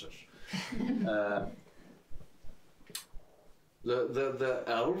the answers. The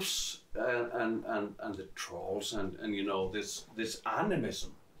elves and the trolls and you know this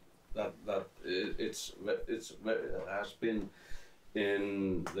animism that has been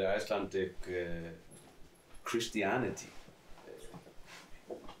in the Icelandic Christianity,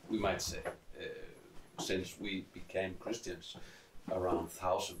 we might say. Since we became Christians around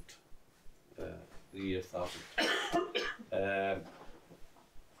the year 1000.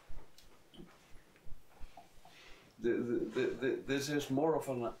 This is more of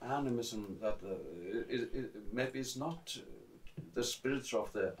an animism that maybe it's not the spirit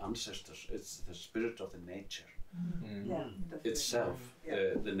of the ancestors, it's the spirit of the nature itself.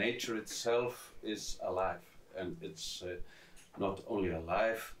 The nature itself is alive, and it's not only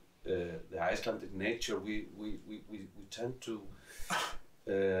alive. The Icelandic nature, we tend to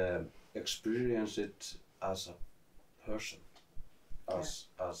experience it as a person, as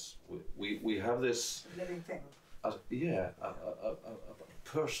we have this living thing. A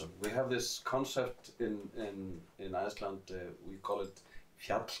person. We have this concept in Iceland. We call it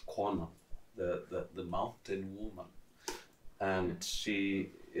fjallkonan, the mountain woman, and she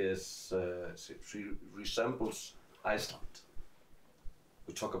resembles Iceland.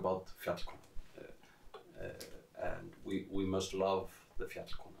 We talk about fjallkonan, and we must love the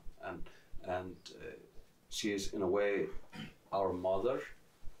fjallkonan, and she is in a way our mother.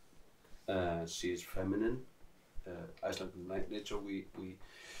 She is feminine. Icelandic nature,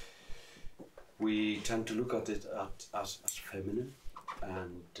 we tend to look at it as feminine,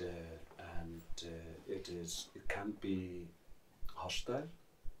 and it can be hostile,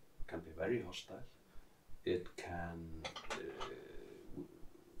 can be very hostile. It can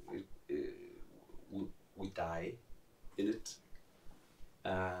we die in it,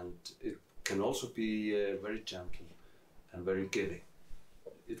 and it can also be very gentle and very giving.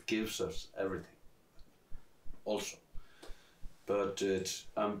 It gives us everything also, but it's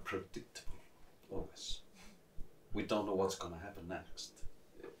unpredictable always. We don't know what's going to happen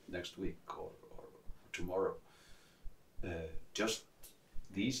next week or tomorrow. Just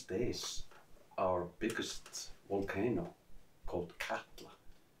these days, our biggest volcano, called Kata,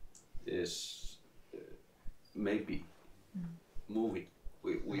 is maybe moving.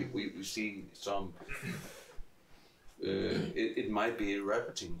 We see some. It might be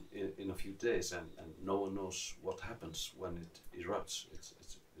erupting in a few days, and no one knows what happens when it erupts. It's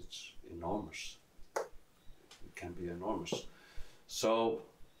enormous. It can be enormous. So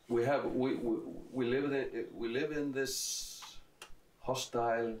we live in this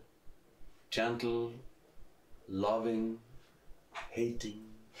hostile, gentle, loving, hating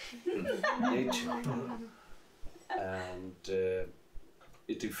nature, and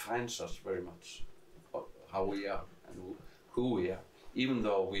it defines us very much, how we are and who we are. Even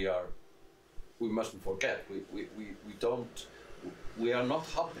though we mustn't forget, we are not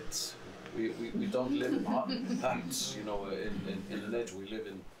hobbits. We don't live in huts, you know, in the nature. We live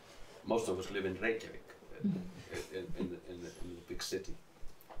in, most of us live in Reykjavik, in the big city.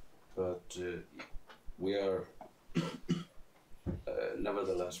 But we are,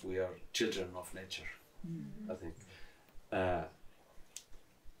 nevertheless, we are children of nature, I think.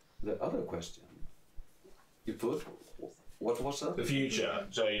 The other question you put, what was that? The future.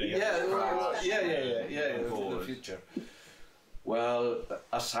 So the future. Well,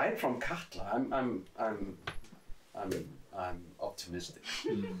 aside from Katla, I'm optimistic.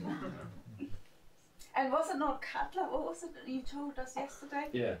 And was it not Katla? What was it you told us yesterday?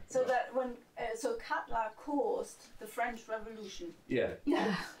 Yeah. So that when Katla caused the French Revolution. Yeah.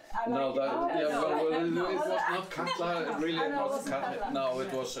 Yeah. It was not Katla. Really, it wasn't Katla. No,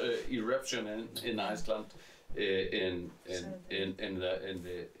 it was eruption in Iceland in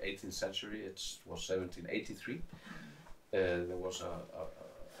the 18th century. It was 1783. There was a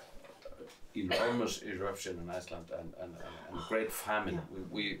enormous eruption in Iceland and a great famine.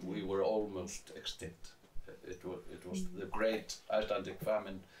 We were almost extinct. It was the great Icelandic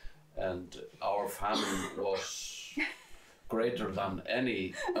famine, and our famine was greater than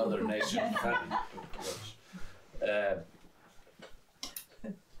any other nation's famine.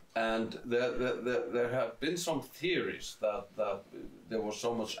 And there have been some theories that there was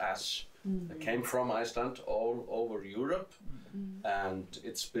so much ash that came from Iceland all over Europe, and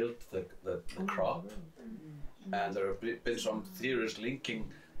it spilt the crop. And there have been some theories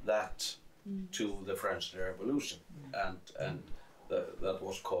linking that to the French Revolution, and that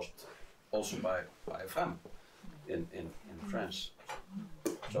was caused also by a famine in France.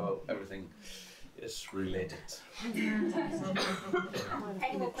 So everything is related. Any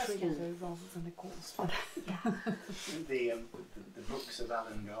more questions? The books of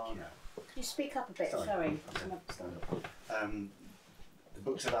Alan Garner. Could you speak up a bit? Sorry. The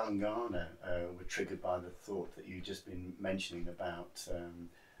books of Alan Garner were triggered by the thought that you've just been mentioning about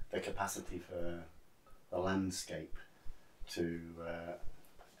the capacity for the landscape to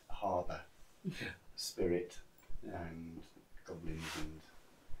harbour spirit and goblins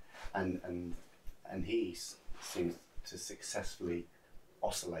and he seems to successfully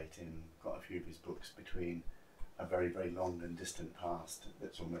oscillate in quite a few of his books between a very, very long and distant past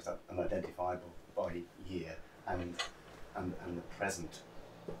that's almost unidentifiable by year and the present.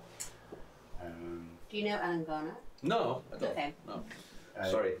 Do you know Alan Garner? No, I don't. Okay. No.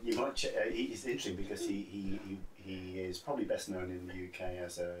 Sorry. You might it's interesting because he is probably best known in the UK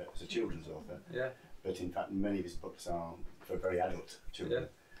as a children's author. Yeah. But in fact, many of his books are for very adult children.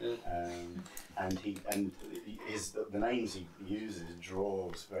 Yeah. And the names he uses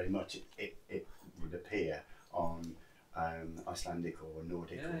draws very much. It would appear on Icelandic or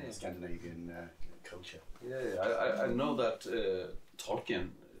Nordic or Scandinavian culture. I know that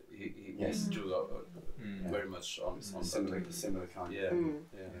Tolkien, he Yes. drew very much on Similar kind. Yeah.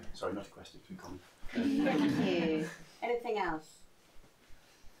 Sorry, not a question, it's a comment. Thank you. Anything else?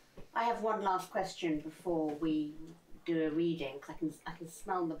 I have one last question before we do a reading, because I can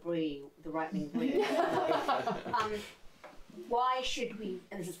smell the brie, the ripening brie. Why should we,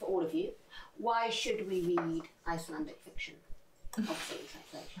 and this is for all of you, why should we read Icelandic fiction? Obviously in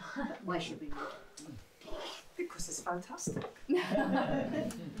translation, but why should we read it? Because it's fantastic.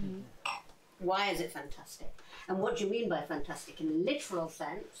 Why is it fantastic? And what do you mean by fantastic? In a literal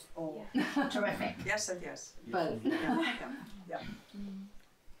sense, or terrific? Yes and yes. Both. Yeah.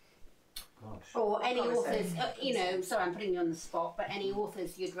 Gosh. Or any authors, you know, sorry I'm putting you on the spot, but any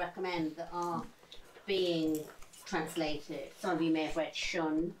authors you'd recommend that are being translated. Some of you may have read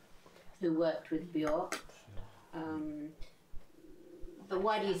Shun, who worked with Björk. But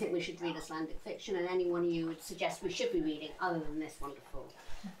why do you think we should read Icelandic fiction, and anyone you would suggest we should be reading other than this wonderful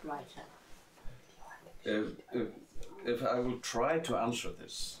writer? If I will try to answer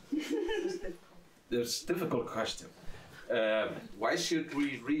this, it's a difficult question. Why should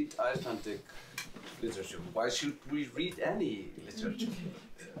we read Icelandic literature? Why should we read any literature?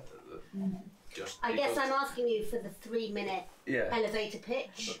 I guess I'm asking you for the 3-minute elevator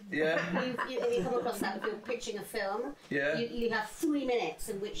pitch. Yeah. Have you come across that if you're pitching a film? Yeah. You have 3 minutes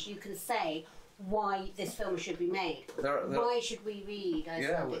in which you can say why this film should be made. Why should we read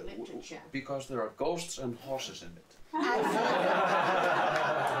Icelandic literature? Because there are ghosts and horses in it.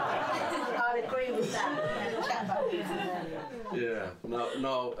 I'll agree with that. Yeah.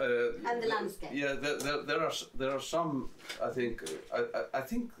 No. And the landscape. Yeah. There are some. I think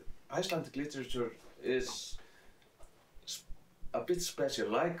Icelandic literature is a bit special,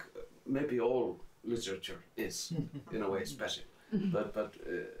 like maybe all literature is in a way special. But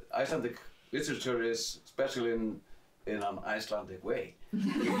Icelandic literature is special in an Icelandic way.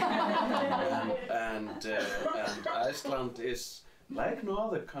 and Iceland is like no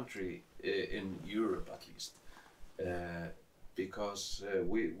other country in Europe, at least, because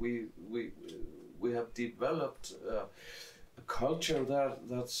we have developed a culture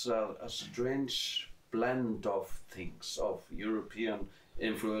that's a strange blend of things, of European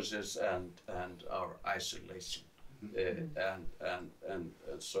influences and our isolation, and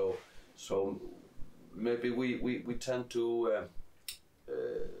so maybe we tend to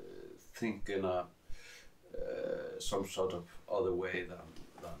think in a some sort of other way than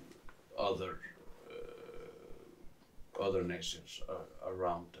other nations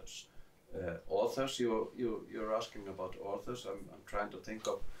around us. Authors, you're asking about authors. I'm trying to think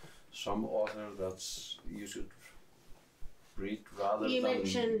of some author that's you should read rather you than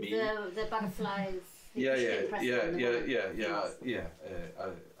mentioned me. the butterflies. Yeah.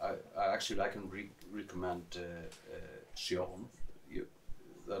 I actually can recommend Salon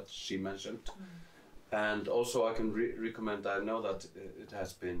that she mentioned, and also I can recommend. I know that it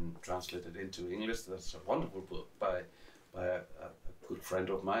has been translated into English. That's a wonderful book by a good friend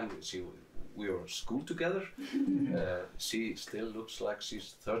of mine. We were at school together. She still looks like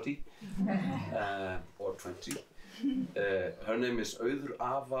she's 30 or 20. Her name is Auður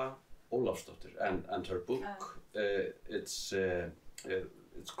Ava Ólafsdóttir, and her book it's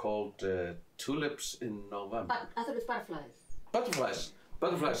called Tulips in November. I thought it was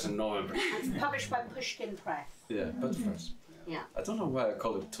Butterflies in November. It's published by Pushkin Press. Yeah, butterflies. Yeah. I don't know why I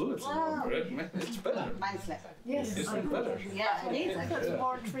call it tulips in November. It's better. Mindslip. Yes, It's better. Yeah, it is. That's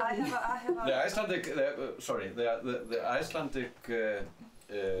more intriguing. I have a The Icelandic, the Icelandic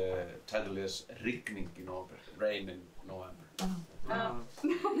title is Rigning in November, rain in November.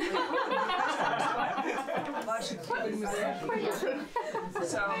 Why should we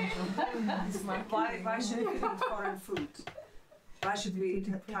So why should we eat foreign food? Why should we eat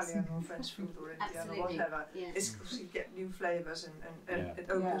Italian or French food or Indian or whatever? Yeah. It's because you get new flavors and it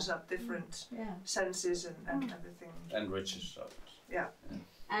opens up different senses and everything. Enriches us. Yeah.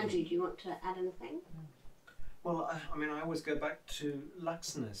 Andrew, do you want to add anything? Well, I mean, I always go back to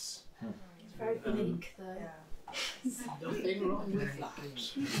Laxness. It's very bleak though. Yeah. Nothing wrong with that.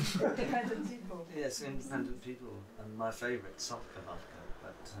 Independent people. Yes, independent people, and my favourite Salka-Valka,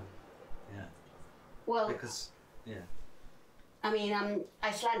 but yeah. Well, Because, yeah. I mean,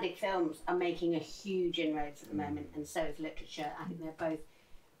 Icelandic films are making a huge inroads at the moment, and so is literature. I think they're both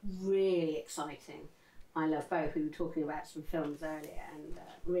really exciting. I love both. We were talking about some films earlier, and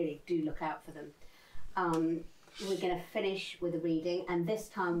really do look out for them. We're going to finish with a reading, and this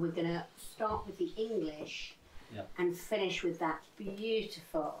time we're going to start with the English and finish with that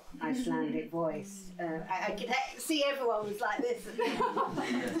beautiful Icelandic voice. I could see everyone was like this.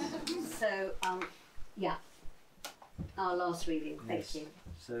 So, yeah, our last reading, thank you.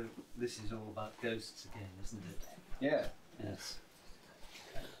 So this is all about ghosts again, isn't it? Yeah. Yes.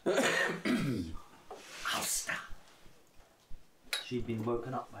 Asta. She'd been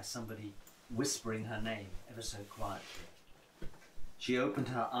woken up by somebody whispering her name ever so quietly. She opened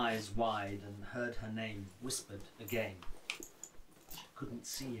her eyes wide and heard her name whispered again. She couldn't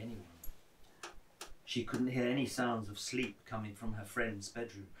see anyone. She couldn't hear any sounds of sleep coming from her friend's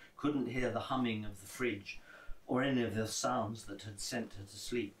bedroom, couldn't hear the humming of the fridge or any of the sounds that had sent her to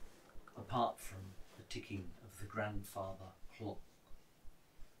sleep, apart from the ticking of the grandfather clock.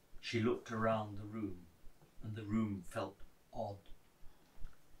 She looked around the room, and the room felt odd.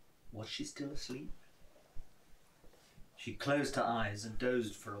 Was she still asleep? She closed her eyes and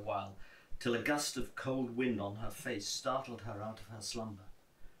dozed for a while, till a gust of cold wind on her face startled her out of her slumber.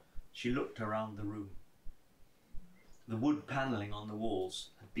 She looked around the room. The wood panelling on the walls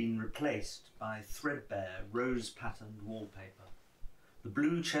had been replaced by threadbare, rose-patterned wallpaper. The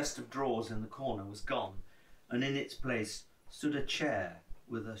blue chest of drawers in the corner was gone, and in its place stood a chair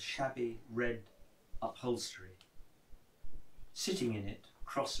with a shabby red upholstery. Sitting in it,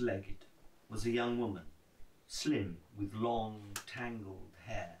 cross-legged, was a young woman, slim, with long, tangled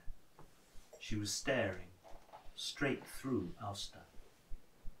hair. She was staring straight through Austa.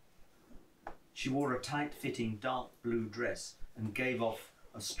 She wore a tight-fitting dark blue dress and gave off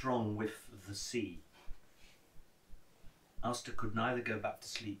a strong whiff of the sea. Austa could neither go back to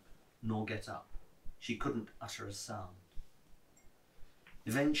sleep nor get up. She couldn't utter a sound.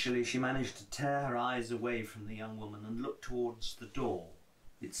 Eventually she managed to tear her eyes away from the young woman and look towards the door.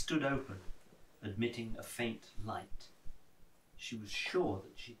 It stood open, admitting a faint light. She was sure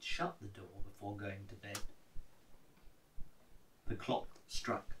that she'd shut the door before going to bed. The clock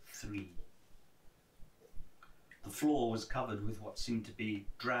struck 3. The floor was covered with what seemed to be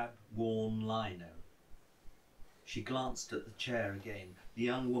drab, worn lino. She glanced at the chair again. The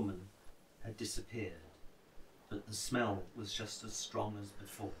young woman had disappeared, but the smell was just as strong as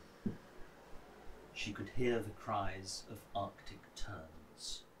before. She could hear the cries of Arctic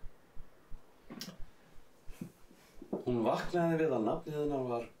terns. Hún vaknaði við að nafnið hennar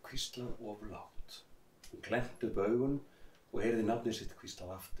var hvíslað of lágt. Hún glennti upp augun og heyrði nafnið sitt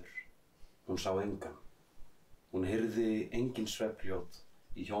hvíslað aftur. Hún sá engan. Hún heyrði engin svefnhljóð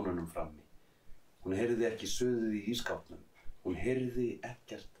í hjónunum frammi. Hún heyrði ekki suðið í ísskápnum. Hún heyrði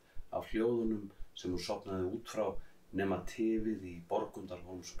ekkert af hljóðunum sem hún sofnaði út frá nema tifið í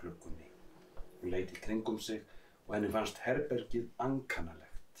Borgundarhólmsklukkunni. Hún leit í kringum sig og henni fannst herbergið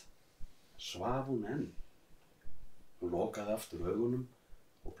ankannalegt. Svaf hún enn? Hún lokaði aftur augunum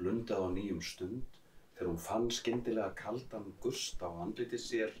og blundaði á nýjum stund þegar hún fann skyndilega kaldan gust á andliti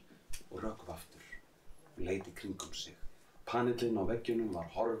sér og rökk aftur. Hún leit í kringum sig. Panillinn á veggjunum var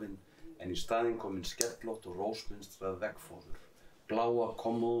horfinn en í staðinn kominn skellótt og rósmynstrað veggfóður. Bláa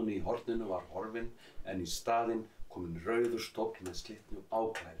kommóðan í horninu var horfinn en í staðinn kominn rauður stóll með slitnu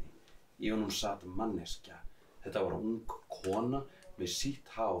áklæði. Í honum sat manneskja. Þetta var ung kona með sítt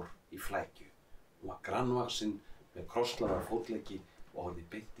hár í flækju. Hún var grannvaxin með krosslaða fótleggi og horfði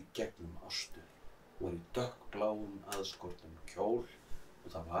beint í gegnum Ástu. Hún var í dökkbláum aðskornum kjól og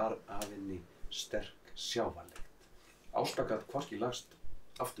það var af henni sterk sjávarlykt. Ásta gat hvorki lagst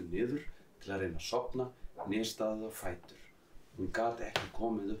aftur niður til að reyna að sofna, né staðið á fætur. Hún gat ekki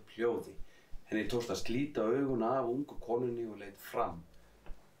komið upp hljóði. Henni tókst að slíta augun af ungu konunni og leit fram.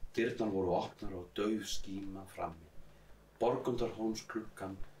 Dyrnar voru opnar og dauf skíma frammi.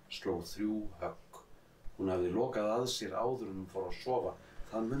 Borgundarhólmsklukkan sló 3 högg. Hún hafði lokað að sér áður en hún fór að sofa,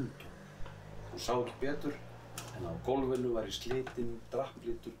 það mundi hún. Hún sá ekki betur en á gólfinu var í slitinn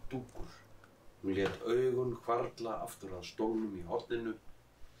drapplitur dúkur. Hún lét augun hvarfla aftur að stólnum í horninu.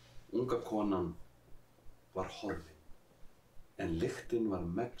 Unga konan var horfin, en lyktin var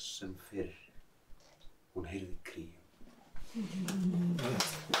megn sem fyrr. Hún heyrði kríum.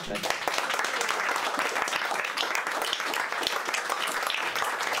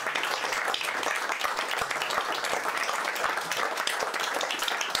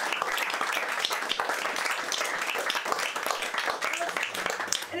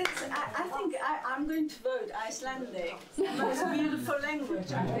 I'm going to vote Icelandic, the most beautiful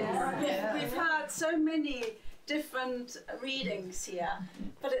language. We've heard so many different readings here,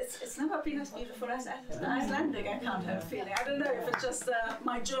 but it's never been as beautiful as Icelandic. I can't help feeling. I don't know if it's just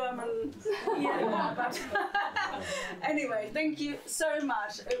my German ear, but anyway, thank you so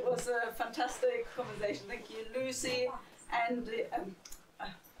much. It was a fantastic conversation. Thank you, Lucy, and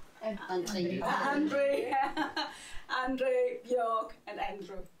Andre. Andre, Andre, Björk, and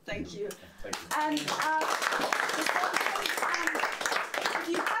Andrew. Thank you. Thank you. And if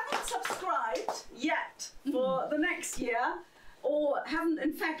you haven't subscribed yet for the next year, or haven't,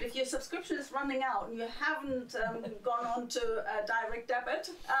 in fact, if your subscription is running out and you haven't gone on to direct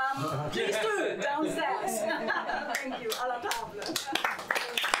debit, please do downstairs. Thank you. À la table.